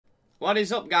What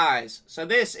is up, guys? So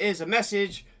this is a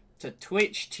message to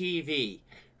Twitch TV,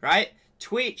 right?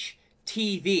 Twitch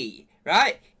TV,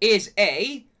 right, is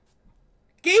a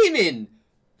gaming,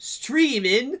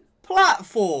 streaming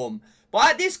platform. But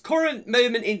at this current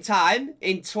moment in time,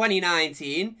 in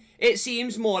 2019, it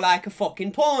seems more like a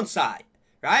fucking porn site,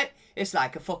 right? It's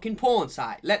like a fucking porn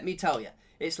site, let me tell you.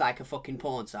 It's like a fucking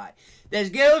porn site.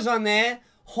 There's girls on there,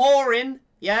 whoring,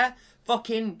 yeah?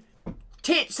 Fucking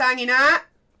tits hanging out.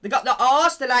 They got the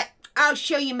arse, they're like, I'll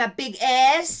show you my big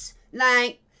ass.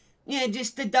 Like, you know,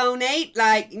 just to donate.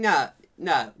 Like, no.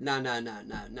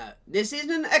 This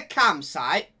isn't a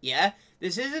campsite, yeah?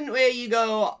 This isn't where you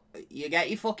go, you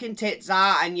get your fucking tits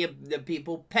out and the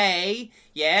people pay,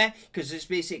 yeah? Because it's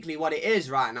basically what it is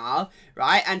right now,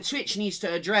 right? And Twitch needs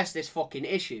to address this fucking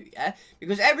issue, yeah?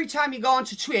 Because every time you go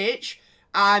onto Twitch,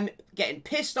 I'm getting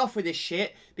pissed off with this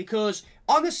shit because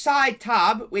on the side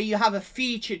tab where you have a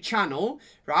featured channel,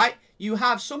 right, you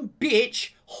have some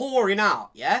bitch whoring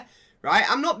out, yeah? Right?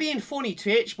 I'm not being funny,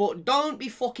 Twitch, but don't be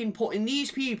fucking putting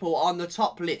these people on the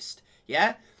top list,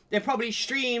 yeah? They're probably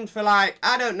streamed for like,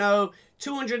 I don't know,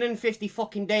 250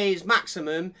 fucking days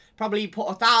maximum, probably put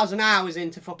 1,000 hours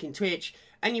into fucking Twitch,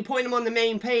 and you're putting them on the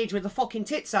main page with the fucking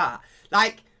tits out.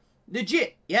 Like,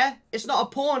 legit, yeah? It's not a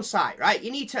porn site, right?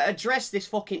 You need to address this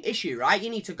fucking issue, right? You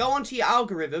need to go onto your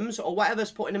algorithms or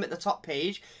whatever's putting them at the top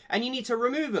page, and you need to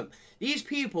remove them. These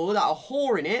people that are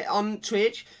whoring it on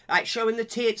Twitch, like showing the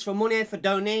tits for money, for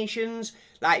donations,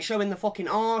 like showing the fucking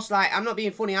arse, like, I'm not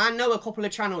being funny. I know a couple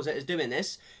of channels that is doing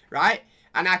this, right?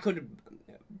 And I could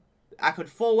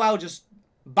full well just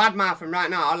badmouth them right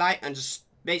now, like, and just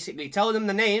basically tell them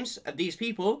the names of these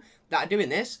people that are doing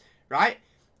this, right?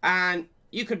 And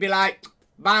you could be like,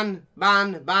 ban.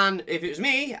 If it was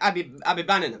me, I'd be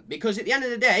banning them. Because at the end of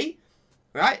the day,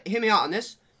 right, hear me out on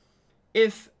this.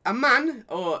 If a man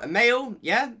or a male,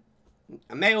 yeah,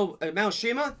 a male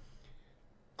streamer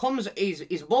comes, he's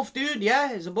a buff dude,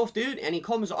 yeah, he's a buff dude, and he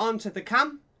comes onto the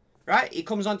cam, right, he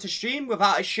comes onto stream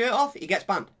without his shirt off, he gets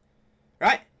banned,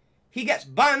 right? He gets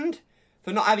banned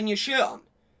for not having your shirt on,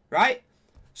 right?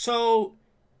 So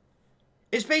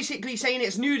it's basically saying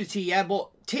it's nudity, yeah, but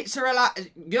tits are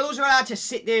allowed, girls are allowed to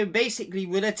sit there basically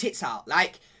with their tits out.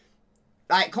 Like,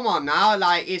 come on now,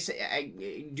 like, is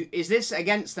this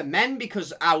against the men?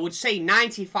 Because I would say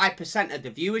 95% of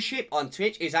the viewership on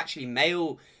Twitch is actually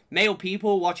male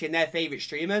people watching their favourite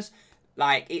streamers.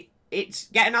 Like, it's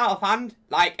getting out of hand,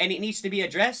 like, and it needs to be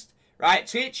addressed, right?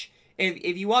 Twitch,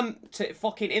 if you want to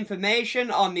fucking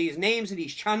information on these names of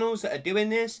these channels that are doing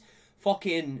this,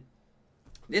 fucking,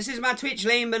 this is my Twitch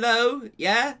link below,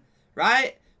 yeah,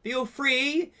 right? Feel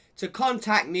free to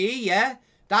contact me, yeah,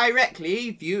 directly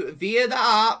via the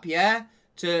app, yeah,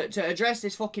 to address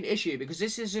this fucking issue, because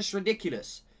this is just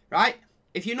ridiculous, right?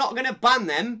 If you're not going to ban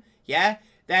them, yeah,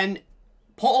 then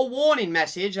put a warning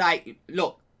message, like,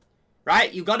 look,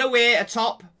 right, you got to wear a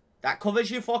top that covers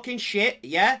your fucking shit,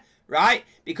 yeah, right?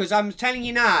 Because I'm telling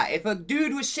you now, if a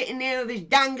dude was sitting there with his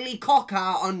dangly cock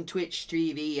out on Twitch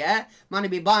TV, yeah, man, he'd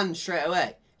be banned straight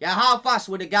away. Yeah, how fast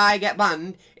would a guy get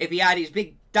banned if he had his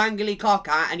big dangly cock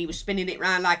out and he was spinning it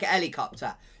round like a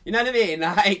helicopter? You know what I mean?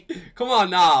 Like, come on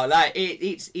now. Like,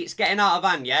 it's getting out of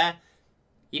hand, yeah?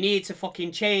 You need to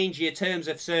fucking change your terms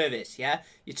of service, yeah?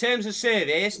 Your terms of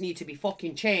service need to be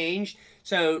fucking changed.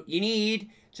 So, you need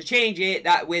to change it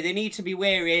that where they need to be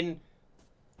wearing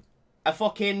a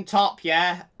fucking top,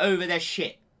 yeah, over their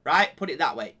shit, right? Put it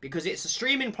that way. Because it's a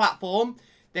streaming platform.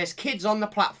 There's kids on the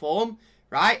platform,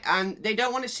 right? And they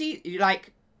don't want to see,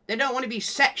 like, they don't want to be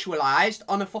sexualized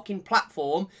on a fucking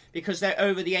platform because they're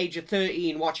over the age of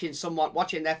 13 watching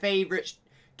their favourite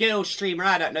girl streamer,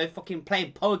 I don't know, fucking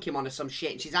playing Pokemon or some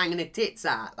shit, and she's hanging her tits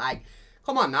out. Like,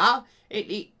 come on now.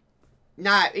 He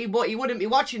wouldn't be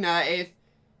watching her if,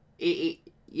 you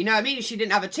know what I mean? If she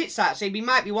didn't have her tits out, so he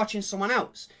might be watching someone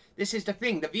else. This is the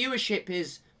thing. The viewership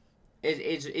is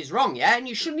wrong, yeah? And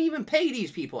you shouldn't even pay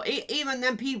these people. Even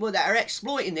them people that are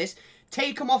exploiting this,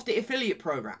 take them off the affiliate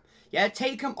program. Yeah,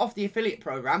 take them off the affiliate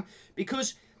program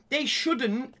because they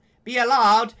shouldn't be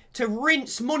allowed to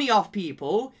rinse money off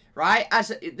people, right?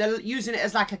 As they're using it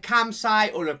as like a cam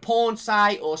site or a porn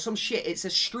site or some shit. It's a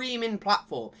streaming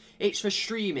platform. It's for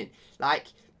streaming. Like,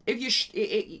 if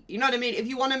you know what I mean? If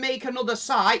you want to make another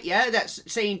site, yeah, that's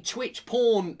saying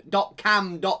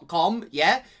twitchporn.cam.com,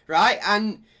 yeah, right?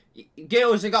 And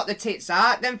girls have got the tits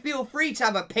out, then feel free to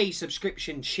have a pay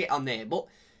subscription shit on there. But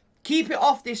keep it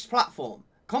off this platform.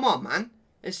 Come on, man.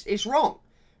 It's wrong,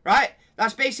 right?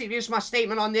 That's basically just my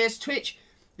statement on this. Twitch,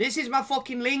 this is my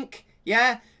fucking link,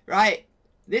 yeah, right?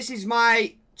 This is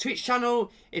my Twitch channel.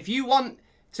 If you want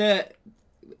to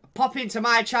pop into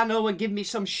my channel and give me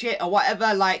some shit or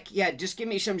whatever. Like, yeah, just give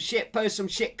me some shit, post some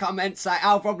shit comments. Like,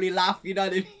 I'll probably laugh, you know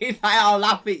what I mean? Like, I'll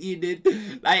laugh at you,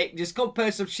 dude. Like, just come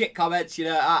post some shit comments, you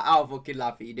know, I'll fucking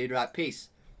laugh at you, dude. Right, peace.